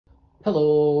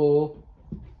Hello!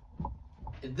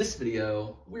 In this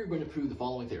video, we're going to prove the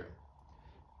following theorem.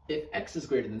 If x is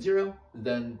greater than 0,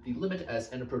 then the limit as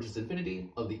n approaches infinity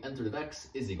of the nth root of x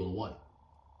is equal to 1.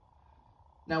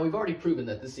 Now, we've already proven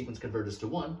that this sequence converges to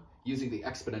 1 using the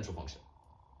exponential function.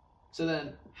 So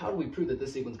then, how do we prove that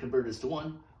this sequence converges to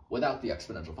 1 without the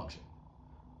exponential function?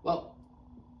 Well,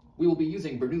 we will be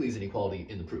using Bernoulli's inequality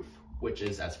in the proof, which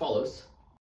is as follows.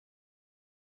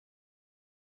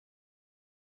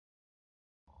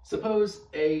 Suppose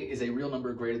a is a real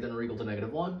number greater than or equal to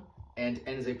 -1, and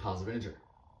n is a positive integer.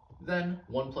 Then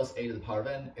 1 plus a to the power of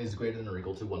n is greater than or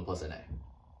equal to 1 plus na.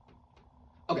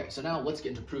 Okay, so now let's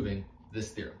get into proving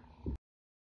this theorem.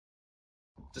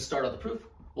 To start out the proof,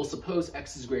 we'll suppose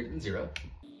x is greater than 0.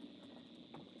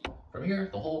 From here,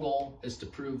 the whole goal is to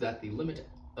prove that the limit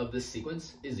of this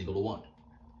sequence is equal to 1.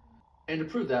 And to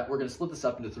prove that, we're going to split this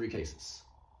up into 3 cases.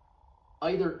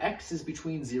 Either x is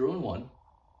between 0 and 1,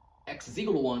 x is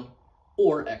equal to 1,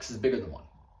 or x is bigger than 1.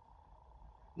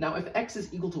 Now, if x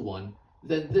is equal to 1,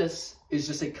 then this is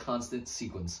just a constant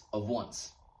sequence of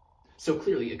 1s. So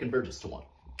clearly it converges to 1.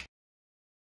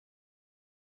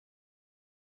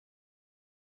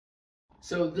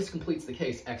 So this completes the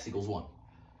case x equals 1.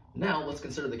 Now let's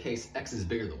consider the case x is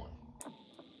bigger than 1.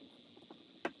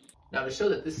 Now, to show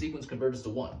that this sequence converges to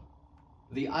 1,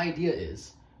 the idea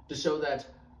is to show that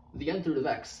the nth root of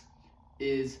x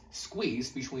is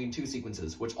squeezed between 2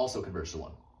 sequences which also converge to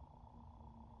 1.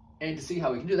 And to see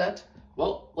how we can do that,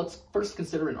 well, let's first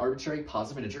consider an arbitrary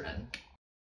positive integer n.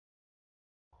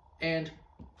 And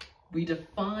we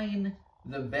define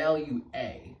the value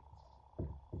a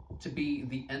to be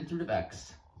the nth root of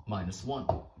x minus 1.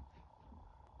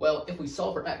 Well, if we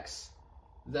solve for x,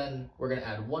 then we're going to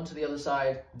add 1 to the other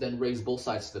side, then raise both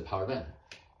sides to the power of n.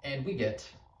 And we get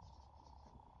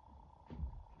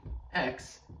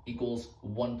x equals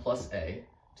 1 plus a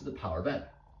to the power of n.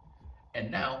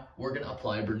 And now we're going to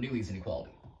apply Bernoulli's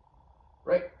inequality,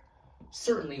 right?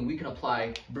 Certainly we can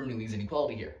apply Bernoulli's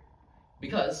inequality here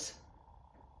because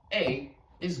a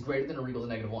is greater than or equal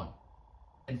to -1.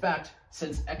 In fact,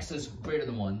 since x is greater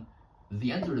than 1,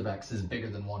 the nth root of x is bigger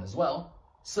than 1 as well,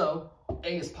 so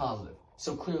a is positive.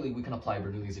 So clearly we can apply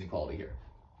Bernoulli's inequality here.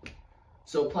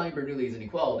 So applying Bernoulli's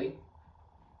inequality,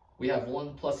 we have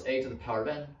 1 plus a to the power of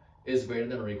n is greater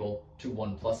than or equal to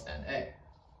 1 plus na.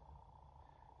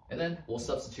 And then we'll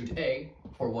substitute a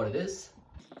for what it is.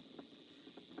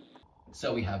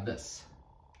 So we have this.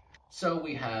 So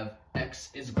we have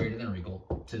x is greater than or equal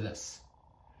to this.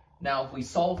 Now, if we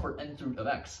solve for nth root of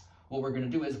x, what we're going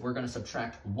to do is we're going to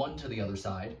subtract 1 to the other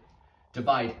side,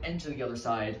 divide n to the other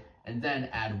side, and then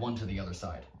add 1 to the other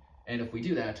side. And if we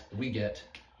do that, we get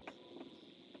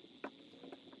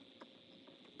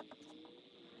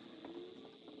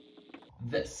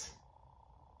this.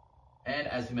 And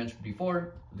as we mentioned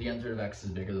before, the nth root of x is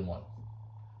bigger than 1.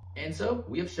 And so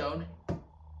we have shown,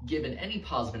 given any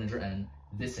positive integer n,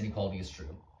 this inequality is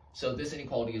true. So this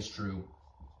inequality is true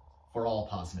for all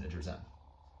positive integers n.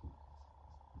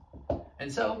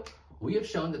 And so we have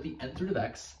shown that the nth root of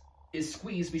x is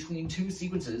squeezed between 2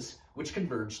 sequences which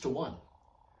converge to 1,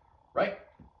 right?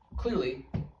 Clearly,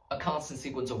 a constant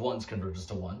sequence of 1s converges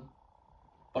to 1,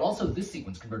 but also this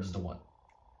sequence converges to 1.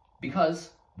 Because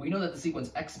we know that the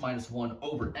sequence x minus 1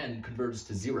 over n converges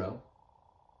to 0,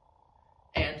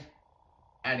 and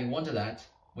adding 1 to that,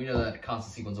 we know that a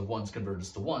constant sequence of 1s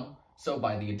converges to 1, so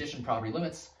by the addition property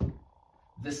limits,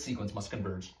 this sequence must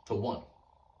converge to 1.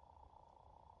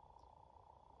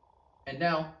 And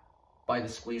now, by the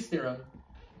squeeze theorem,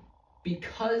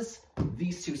 because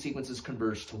these 2 sequences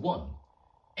converge to 1,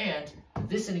 and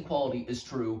this inequality is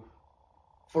true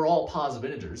for all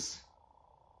positive integers,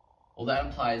 well, that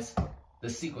implies the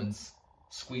sequence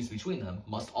squeezed between them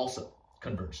must also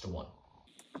converge to 1.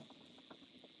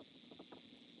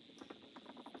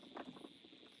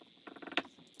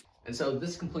 And so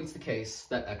this completes the case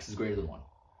that x is greater than 1.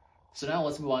 So now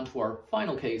let's move on to our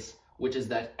final case, which is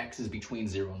that x is between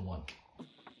 0 and 1.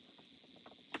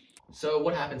 So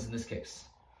what happens in this case?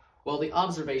 Well, the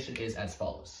observation is as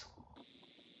follows.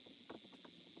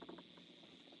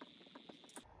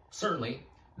 Certainly,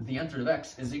 the nth root of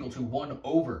x is equal to 1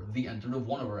 over the nth root of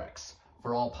 1 over x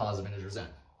for all positive integers n.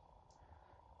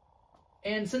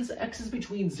 And since x is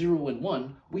between 0 and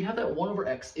 1, we have that 1 over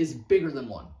x is bigger than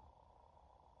 1.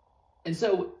 And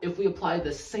so if we apply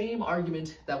the same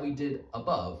argument that we did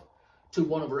above to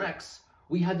 1 over x,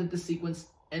 we had that the sequence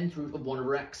nth root of 1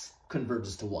 over x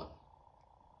converges to 1.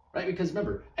 Right? Because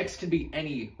remember, x can be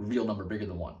any real number bigger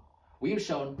than 1. We have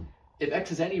shown if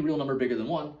x is any real number bigger than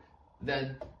 1,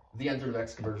 then the nth root of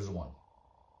x converges to 1.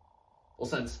 Well,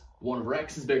 since 1 over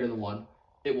x is bigger than 1,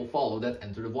 it will follow that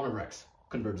nth root of 1 over x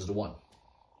converges to 1.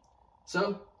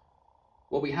 So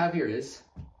what we have here is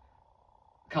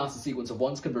constant sequence of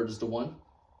 1's converges to 1.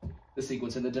 The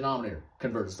sequence in the denominator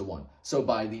converges to 1. So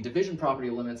by the division property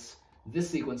of limits, this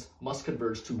sequence must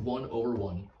converge to 1 over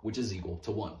 1, which is equal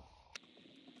to 1.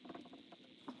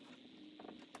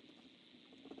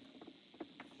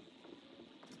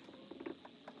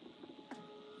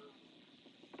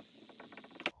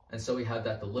 And so we have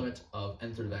that the limit of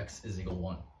nth root of x is equal to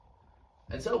 1.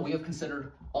 And so we have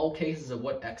considered all cases of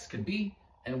what x could be,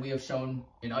 and we have shown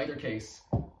in either case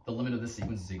the limit of this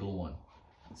sequence is equal to 1.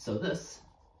 So this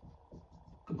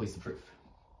completes the proof.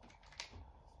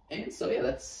 And so yeah,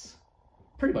 that's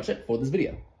pretty much it for this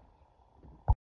video.